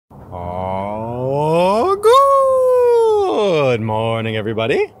morning,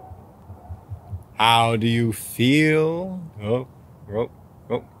 everybody. How do you feel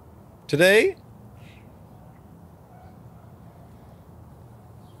today?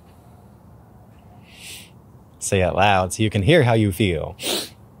 Say it loud so you can hear how you feel.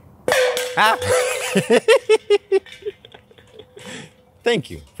 Ah. Thank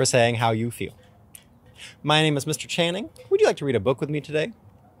you for saying how you feel. My name is Mr. Channing. Would you like to read a book with me today?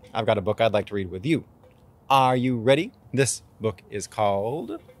 I've got a book I'd like to read with you. Are you ready? This book is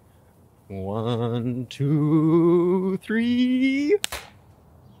called 1, 2, 3.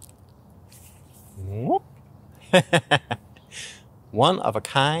 One of a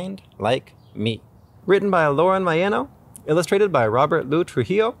Kind Like Me. Written by Laurin Mayeno, illustrated by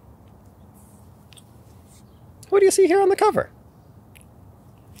Trujillo. What do you see here on the cover?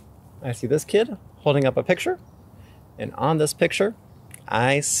 I see this kid holding up a picture, and on this picture,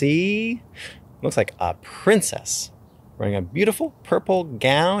 I see, looks like a princess wearing a beautiful purple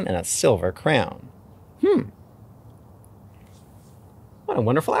gown and a silver crown. What a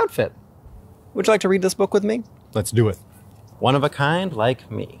wonderful outfit. Would you like to read this book with me? Let's do it. One of a Kind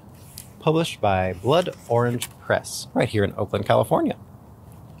Like Me. Published by Blood Orange Press, right here in Oakland, California.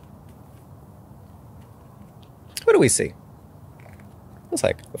 What do we see? Looks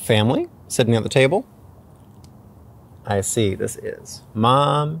like a family sitting at the table. I see this is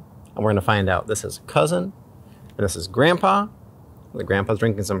Mom, and we're going to find out this is cousin, and this is Grandpa. The Grandpa's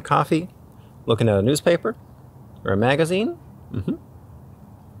drinking some coffee, looking at a newspaper or a magazine.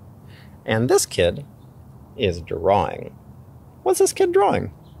 And this kid is drawing. What's this kid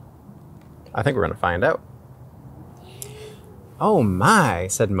drawing? I think we're going to find out. Oh my,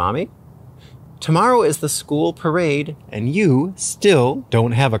 said Mommy. Tomorrow is the school parade, and you still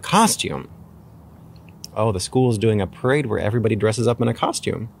don't have a costume. Oh, the school's doing a parade where everybody dresses up in a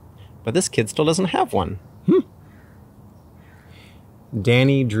costume, but this kid still doesn't have one.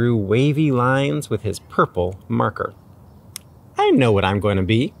 Danny drew wavy lines with his purple marker. I know what I'm going to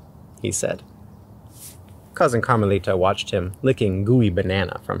be, he said. Cousin Carmelita watched him licking gooey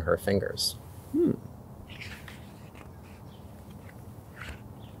banana from her fingers.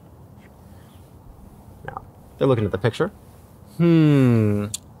 Now, they're looking at the picture.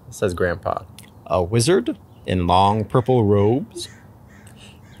 Says Grandpa. A wizard in long purple robes?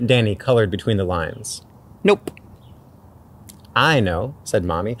 Danny colored between the lines. Nope. I know, said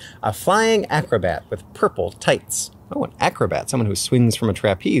Mommy. A flying acrobat with purple tights. Oh, an acrobat, someone who swings from a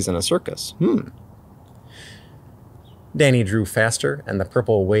trapeze in a circus. Danny drew faster, and the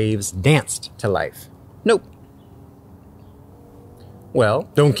purple waves danced to life. Nope. Well,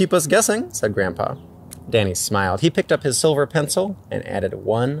 don't keep us guessing, said Grandpa. Danny smiled. He picked up his silver pencil and added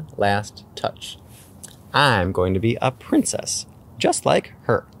one last touch. I'm going to be a princess, just like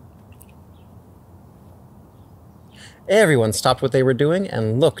her. Everyone stopped what they were doing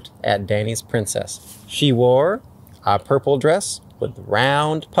and looked at Danny's princess. She wore a purple dress with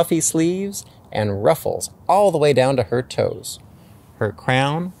round, puffy sleeves and ruffles all the way down to her toes. Her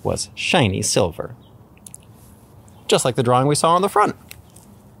crown was shiny silver. Just like the drawing we saw on the front.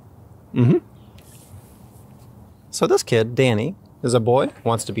 So this kid, Danny, is a boy,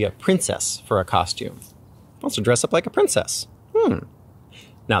 wants to be a princess for a costume. Wants to dress up like a princess.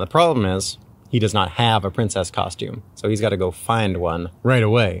 Now the problem is, he does not have a princess costume, so he's got to go find one right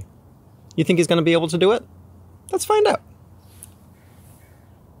away. You think he's going to be able to do it? Let's find out.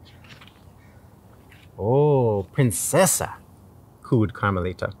 Oh, princesa, cooed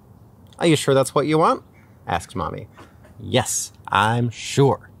Carmelita. Are you sure that's what you want? Asked Mommy. Yes, I'm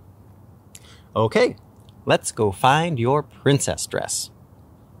sure. Okay, let's go find your princess dress.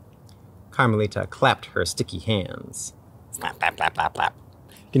 Carmelita clapped her sticky hands. Slap, slap, slap, slap, slap.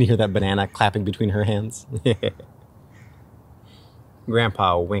 Can you hear that banana clapping between her hands?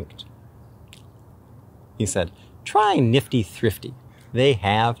 Grandpa winked. He said, try Nifty Thrifty. They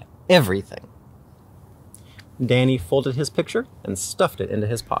have everything. Danny folded his picture and stuffed it into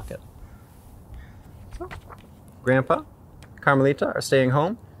his pocket. So, Grandpa, Carmelita are staying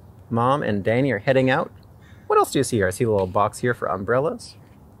home. Mom and Danny are heading out. What else do you see here? I see a little box here for umbrellas.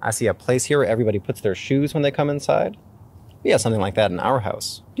 I see a place here where everybody puts their shoes when they come inside. We have something like that in our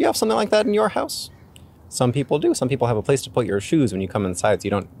house. Do you have something like that in your house? Some people do. Some people have a place to put your shoes when you come inside so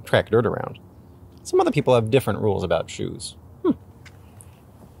you don't track dirt around. Some other people have different rules about shoes.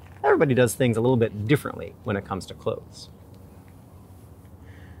 Everybody does things a little bit differently when it comes to clothes.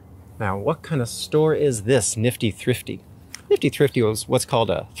 Now, what kind of store is this Nifty Thrifty? Nifty Thrifty was what's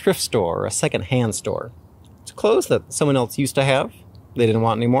called a thrift store or a second-hand store. It's clothes that someone else used to have, they didn't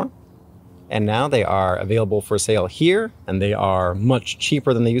want anymore, and now they are available for sale here, and they are much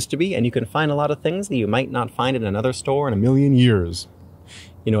cheaper than they used to be, and you can find a lot of things that you might not find in another store in a million years.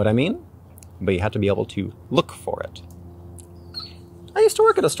 You know what I mean? But you have to be able to look for it. I used to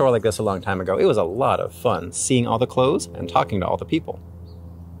work at a store like this a long time ago. It was a lot of fun seeing all the clothes and talking to all the people.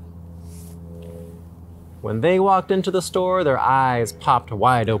 When they walked into the store, their eyes popped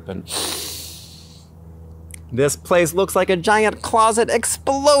wide open. "This place looks like a giant closet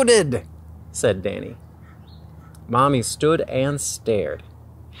exploded," said Danny. Mommy stood and stared.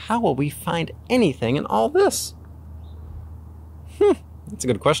 How will we find anything in all this? That's a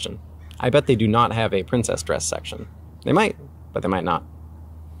good question. I bet they do not have a princess dress section. They might, but they might not.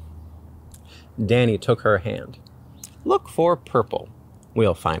 Danny took her hand. "Look for purple.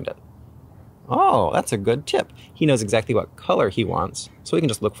 We'll find it." Oh, that's a good tip. He knows exactly what color he wants, so we can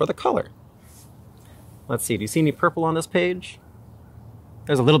just look for the color. Let's see, do you see any purple on this page?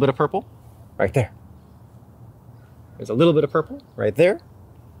 There's a little bit of purple right there. There's a little bit of purple right there.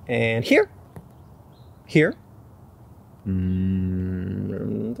 And here. Here.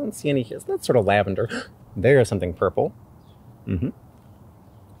 Don't see any here. That's sort of lavender. There's something purple.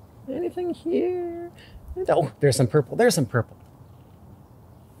 Anything here? Oh, there's some purple. There's some purple.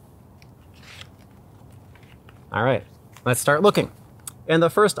 All right, let's start looking. In the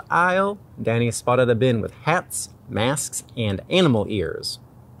first aisle, Danny spotted a bin with hats, masks, and animal ears,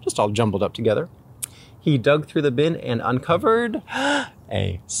 just all jumbled up together. He dug through the bin and uncovered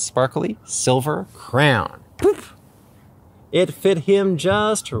a sparkly silver crown. Poof! It fit him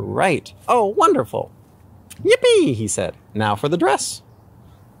just right. Oh, wonderful. "Yippee," he said. "Now for the dress."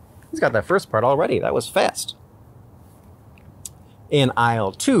 He's got that first part already. That was fast. In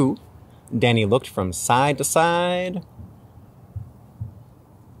aisle 2, Danny looked from side to side,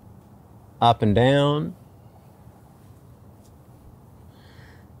 up and down,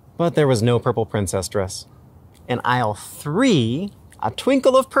 but there was no purple princess dress. In aisle 3, a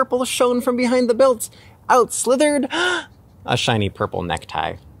twinkle of purple shone from behind the belts. Out slithered a shiny purple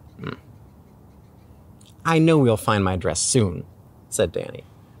necktie. "I know we'll find my dress soon," said Danny.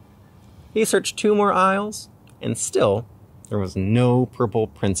 He searched 2 more aisles, and still there was no purple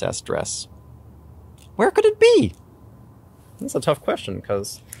princess dress. Where could it be? That's a tough question,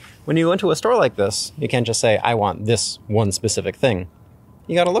 because when you go into a store like this, you can't just say, "I want this one specific thing."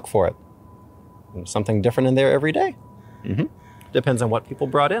 You gotta look for it. There's something different in there every day. Depends on what people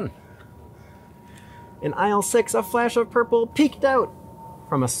brought in. In aisle 6, a flash of purple peeked out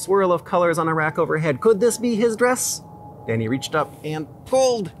from a swirl of colors on a rack overhead. Could this be his dress? Danny reached up and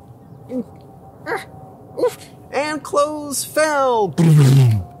pulled. And clothes fell,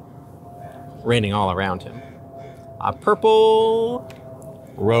 raining all around him. A purple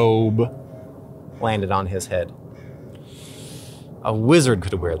robe landed on his head. "A wizard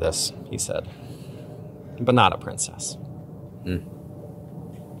could wear this," he said, "but not a princess."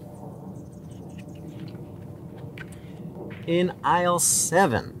 In aisle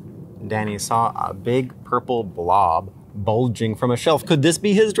 7, Danny saw a big purple blob bulging from a shelf. Could this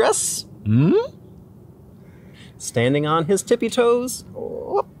be his dress? Standing on his tippy toes,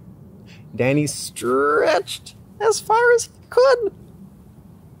 Danny stretched as far as he could.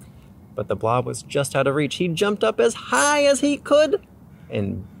 But the blob was just out of reach. He jumped up as high as he could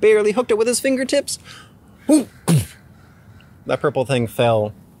and barely hooked it with his fingertips. That purple thing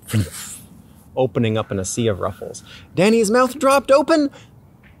fell, opening up in a sea of ruffles. Danny's mouth dropped open,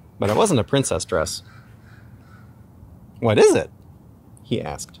 but it wasn't a princess dress. "What is it?" he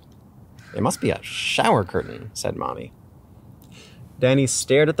asked. "It must be a shower curtain," said Mommy. Danny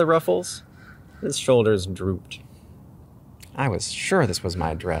stared at the ruffles. His shoulders drooped. "I was sure this was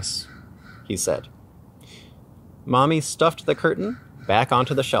my dress," he said. Mommy stuffed the curtain back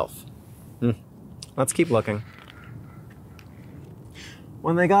onto the shelf. Let's keep looking.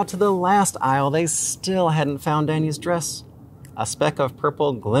 When they got to the last aisle, they still hadn't found Danny's dress. A speck of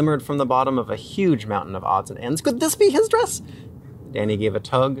purple glimmered from the bottom of a huge mountain of odds and ends. Could this be his dress? Danny gave a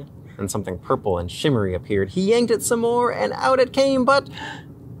tug, and something purple and shimmery appeared. He yanked it some more, and out it came, but...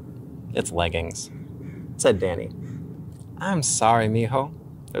 "It's leggings," said Danny. "I'm sorry, mijo.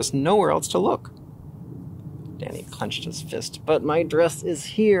 There's nowhere else to look." Danny clenched his fist. "But my dress is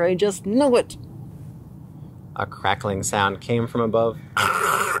here. I just know it." A crackling sound came from above,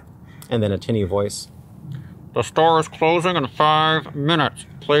 and then a tinny voice. "The store is closing in 5 minutes.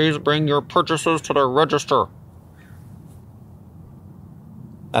 Please bring your purchases to the register."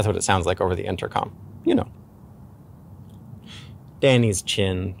 That's what it sounds like over the intercom. You know. Danny's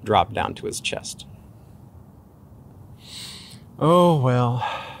chin dropped down to his chest. "Oh, well,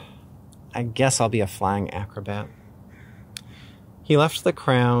 I guess I'll be a flying acrobat." He left the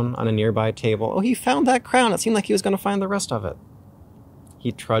crown on a nearby table. Oh, he found that crown. It seemed like he was going to find the rest of it.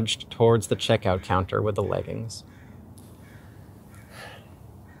 He trudged towards the checkout counter with the leggings.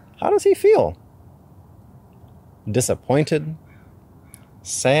 How does he feel? Disappointed?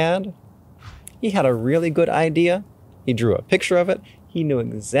 Sad? He had a really good idea. He drew a picture of it. He knew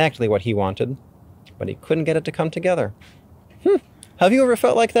exactly what he wanted, but he couldn't get it to come together. Have you ever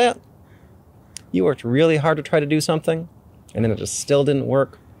felt like that? You worked really hard to try to do something, and then it just still didn't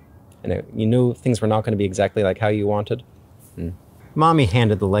work, and you knew things were not going to be exactly like how you wanted? Mommy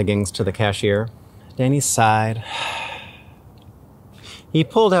handed the leggings to the cashier. Danny sighed. He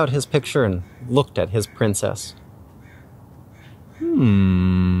pulled out his picture and looked at his princess.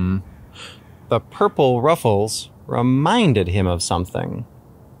 The purple ruffles reminded him of something.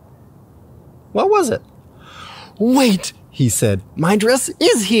 What was it? Wait, he said. My dress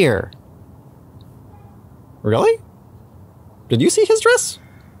is here. Really? Did you see his dress?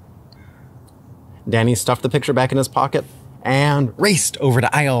 Danny stuffed the picture back in his pocket and raced over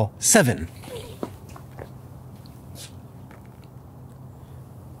to aisle 7.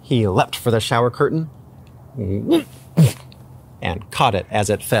 He leapt for the shower curtain and caught it as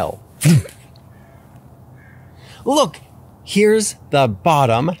it fell. Look, here's the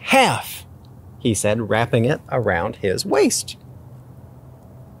bottom half, he said, wrapping it around his waist.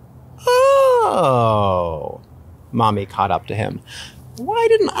 Oh, Mommy caught up to him. Why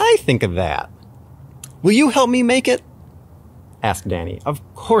didn't I think of that? Will you help me make it? Asked Danny. Of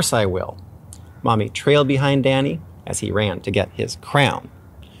course I will. Mommy trailed behind Danny as he ran to get his crown.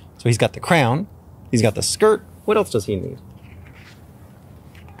 So he's got the crown, he's got the skirt. What else does he need?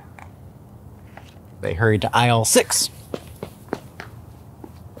 They hurried to aisle 6.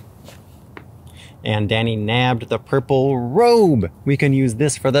 And Danny nabbed the purple robe. We can use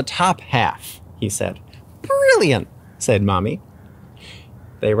this for the top half, he said. Brilliant, said Mommy.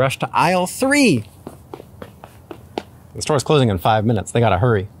 They rushed to aisle 3. The store's closing in 5 minutes. They gotta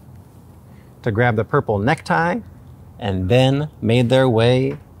hurry. To grab the purple necktie, and then made their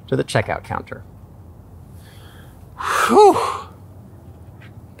way to the checkout counter. Whew!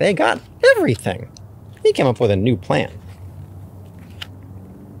 They got everything. He came up with a new plan.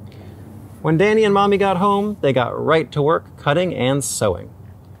 When Danny and Mommy got home, they got right to work cutting and sewing.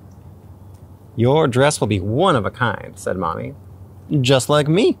 Your dress will be one of a kind, said Mommy. Just like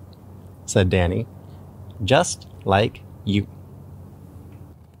me, said Danny. Just like you.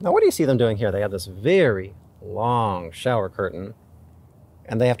 Now, what do you see them doing here? They have this very long shower curtain,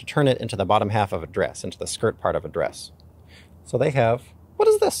 and they have to turn it into the bottom half of a dress, into the skirt part of a dress. So they have, what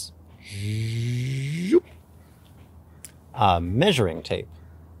is this? Measuring tape.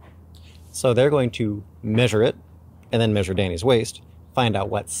 So they're going to measure it, and then measure Danny's waist, find out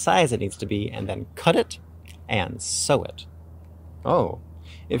what size it needs to be, and then cut it and sew it. Oh,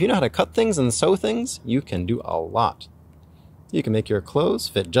 if you know how to cut things and sew things, you can do a lot. You can make your clothes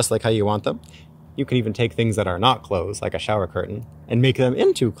fit just like how you want them. You can even take things that are not clothes, like a shower curtain, and make them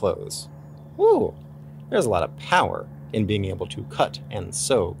into clothes. Ooh, there's a lot of power in being able to cut and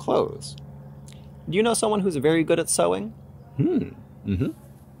sew clothes. Do you know someone who's very good at sewing?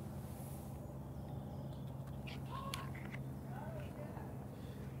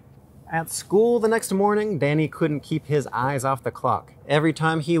 At school the next morning, Danny couldn't keep his eyes off the clock. Every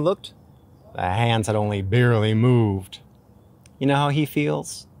time he looked, the hands had only barely moved. You know how he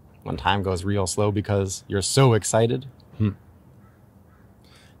feels when time goes real slow because you're so excited?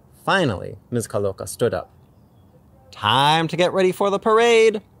 Finally, Ms. Kaloka stood up. Time to get ready for the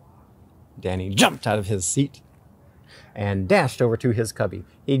parade. Danny jumped out of his seat and dashed over to his cubby.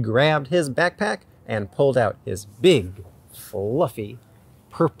 He grabbed his backpack and pulled out his big, fluffy,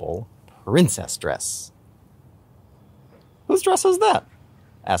 purple princess dress. Whose dress is that?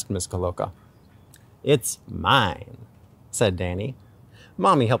 Asked Miss Kaloka. It's mine, said Danny.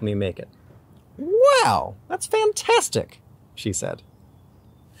 Mommy helped me make it. Wow, that's fantastic, she said.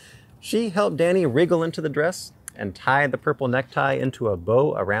 She helped Danny wriggle into the dress and tied the purple necktie into a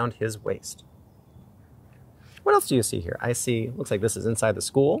bow around his waist. What else do you see here? I see, looks like this is inside the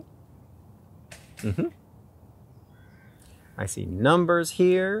school. I see numbers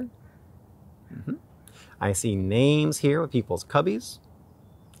here. I see names here with people's cubbies.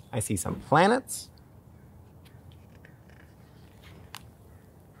 I see some planets.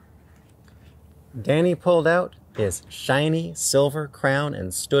 Danny pulled out his shiny silver crown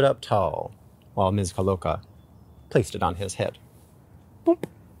and stood up tall, while Ms. Kaloka placed it on his head. Boop.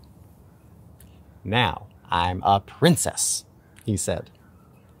 Now I'm a princess, he said.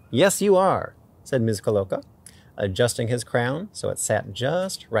 Yes, you are, said Ms. Kaloka, adjusting his crown so it sat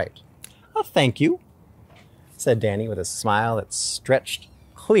just right. Oh, thank you, said Danny with a smile that stretched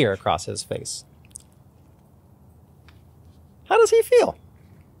clear across his face. How does he feel?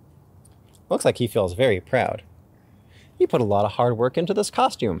 Looks like he feels very proud. He put a lot of hard work into this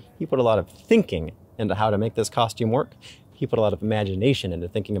costume. He put a lot of thinking into how to make this costume work. He put a lot of imagination into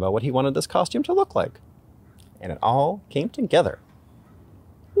thinking about what he wanted this costume to look like. And it all came together.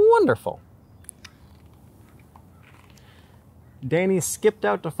 Wonderful. Danny skipped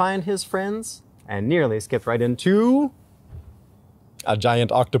out to find his friends and nearly skipped right into a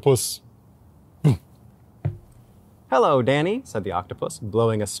giant octopus. "Hello, Danny," said the octopus,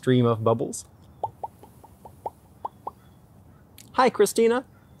 blowing a stream of bubbles. "Hi, Christina,"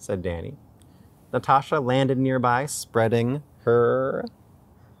 said Danny. Natasha landed nearby, spreading her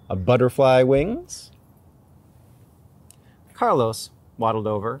butterfly wings. Carlos waddled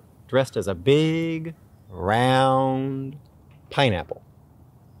over, dressed as a big, round pineapple.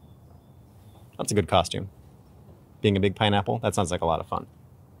 That's a good costume. Being a big pineapple, that sounds like a lot of fun.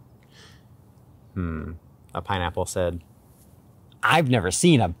 A pineapple said, "I've never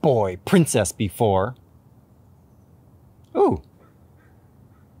seen a boy princess before." Ooh.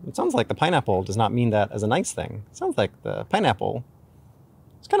 It sounds like the pineapple does not mean that as a nice thing. It sounds like the pineapple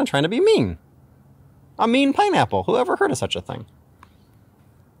is kind of trying to be mean. A mean pineapple. Who ever heard of such a thing?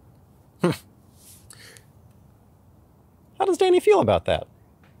 How does Danny feel about that?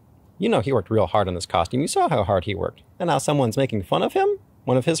 You know he worked real hard on this costume. You saw how hard he worked. And now someone's making fun of him?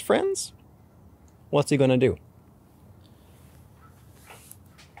 One of his friends? What's he going to do?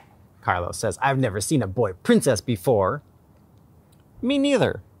 Carlos says, "I've never seen a boy princess before." "Me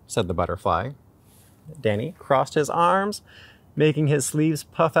neither," said the butterfly. Danny crossed his arms, making his sleeves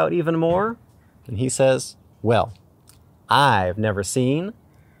puff out even more. And he says, "Well, I've never seen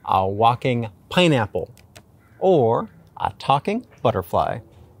a walking pineapple or a talking butterfly."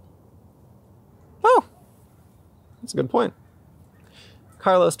 Oh, that's a good point.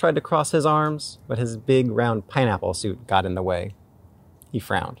 Carlos tried to cross his arms, but his big round pineapple suit got in the way. He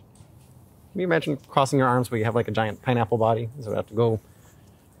frowned. Can you imagine crossing your arms where you have like a giant pineapple body? So you have to go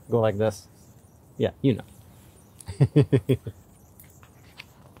like this. Yeah, you know.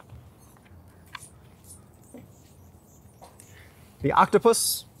 The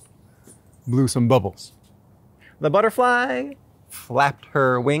octopus blew some bubbles. The butterfly flapped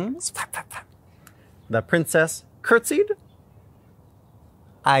her wings. Flap, flap, flap. The princess curtsied.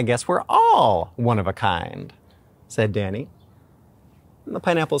 "I guess we're all one of a kind," said Danny. And the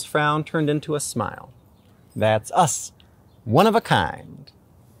pineapple's frown turned into a smile. "That's us, one of a kind."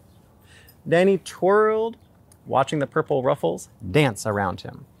 Danny twirled, watching the purple ruffles dance around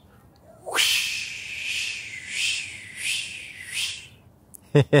him.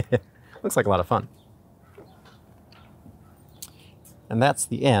 Looks like a lot of fun. And that's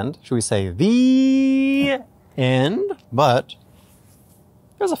the end. Should we say the end? But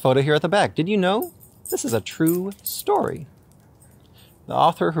there's a photo here at the back. Did you know this is a true story? The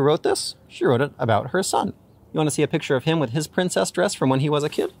author who wrote this, she wrote it about her son. You want to see a picture of him with his princess dress from when he was a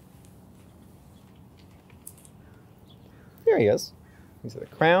kid? Here he is. You see the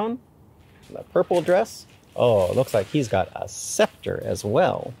crown, the purple dress. Oh, it looks like he's got a scepter as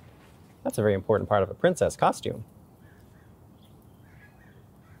well. That's a very important part of a princess costume.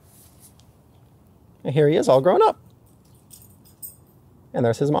 And here he is, all grown up. And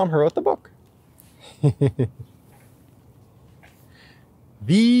there's his mom who wrote the book.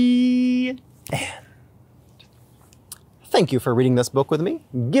 The end. Thank you for reading this book with me.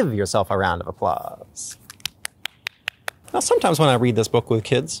 Give yourself a round of applause. Now, sometimes when I read this book with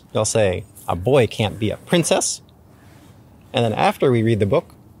kids, they'll say, "A boy can't be a princess." And then after we read the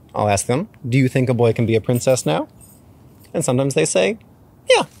book, I'll ask them, "Do you think a boy can be a princess now?" And sometimes they say,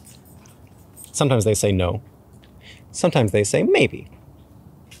 "Yeah." Sometimes they say no. Sometimes they say maybe.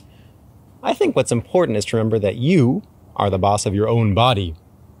 I think what's important is to remember that you are the boss of your own body.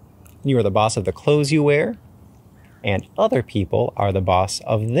 You are the boss of the clothes you wear, and other people are the boss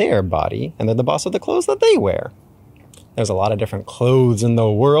of their body, and they're the boss of the clothes that they wear. There's a lot of different clothes in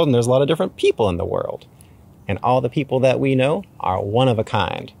the world, and there's a lot of different people in the world. And all the people that we know are one of a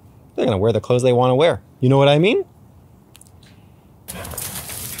kind. They're going to wear the clothes they want to wear. You know what I mean?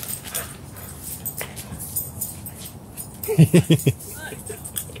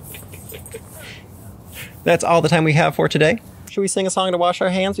 That's all the time we have for today. Should we sing a song to wash our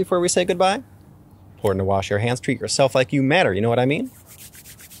hands before we say goodbye? Important to wash your hands. Treat yourself like you matter. You know what I mean?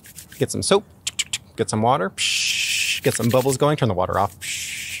 Get some soap. Get some water. Get some bubbles going. Turn the water off.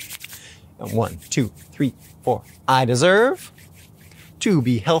 And 1, 2, 3, 4. I deserve to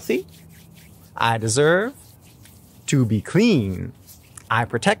be healthy. I deserve to be clean. I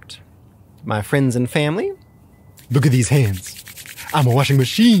protect my friends and family. Look at these hands. I'm a washing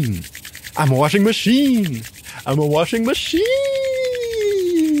machine. I'm a washing machine. I'm a washing machine.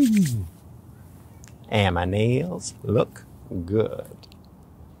 And my nails look good.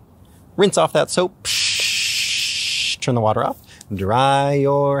 Rinse off that soap. Psh, turn the water off. Dry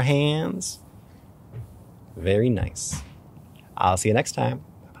your hands. Very nice. I'll see you next time.